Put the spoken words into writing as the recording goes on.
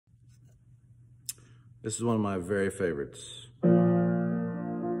This is one of my very favorites.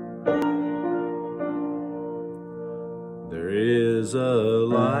 There is a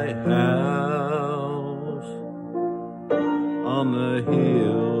lighthouse on the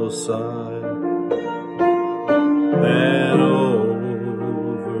hillside that overlooks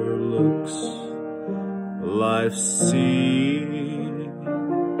life's sea.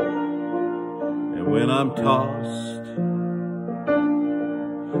 And when I'm tossed,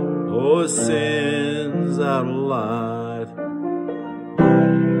 oh, it sends out a light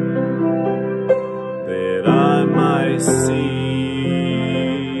that I might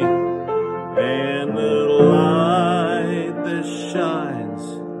see, and the light that shines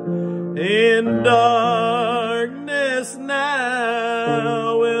in darkness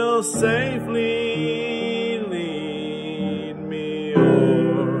now will safely lead me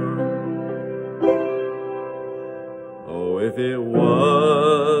o'er. Oh, if it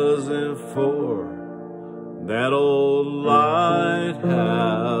wasn't for that old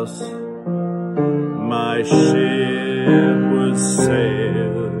lighthouse, my ship would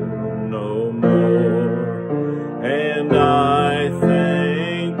sail no more. And I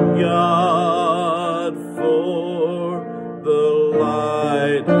thank God for the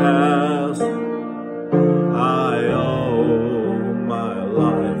lighthouse. I owe my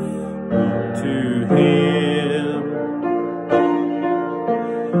life to Him.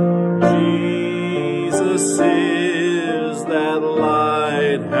 Jesus is that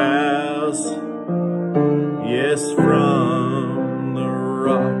lighthouse. Yes, from the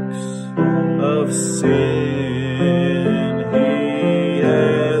rocks of sin He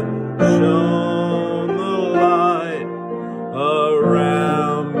hath shown the light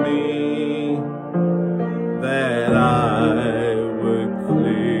around me, that I would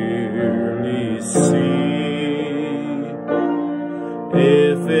clearly see.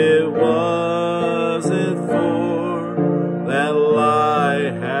 If it wasn't for that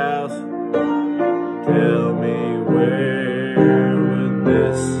lighthouse, tell me, where would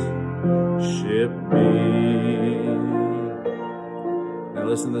this ship be? Now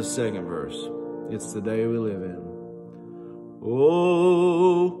listen to the second verse. It's the day we live in.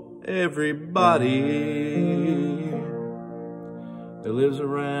 Oh, everybody that lives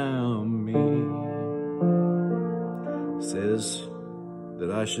around me says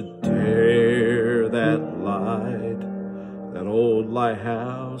that I should tear that light, that old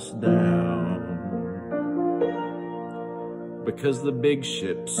lighthouse down, because the big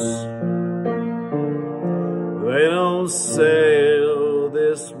ships, they don't sail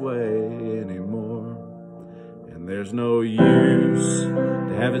this way anymore, and there's no use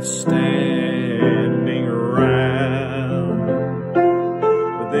to have it standing around.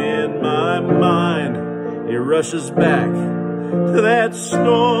 But then my mind, it rushes back to that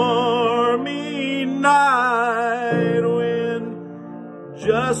stormy night when,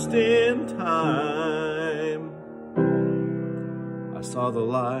 just in time, I saw the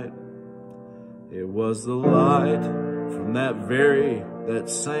light. It was the light from that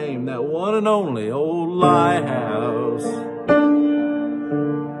one and only old lighthouse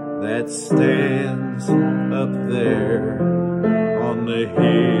that stands up there on the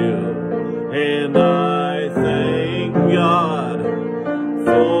hill. And I thank God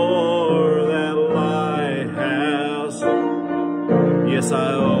for that lighthouse. Yes,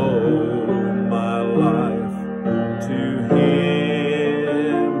 I owe my life to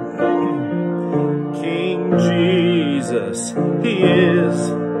Him. King Jesus, He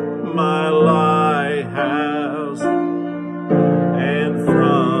is my lighthouse, and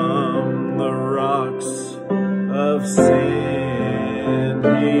from the rocks of sin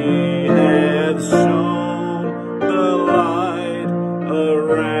He hath shown the light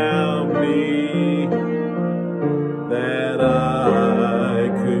around me, that I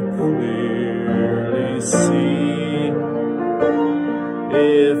could clearly see.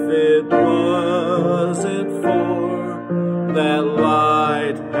 If it wasn't for that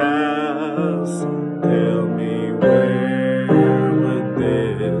lighthouse, tell me, where would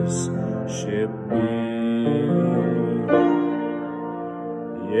this ship be?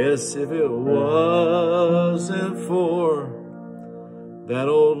 Yes, if it wasn't for that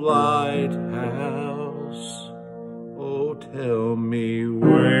old lighthouse, oh, tell me,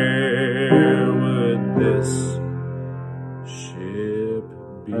 where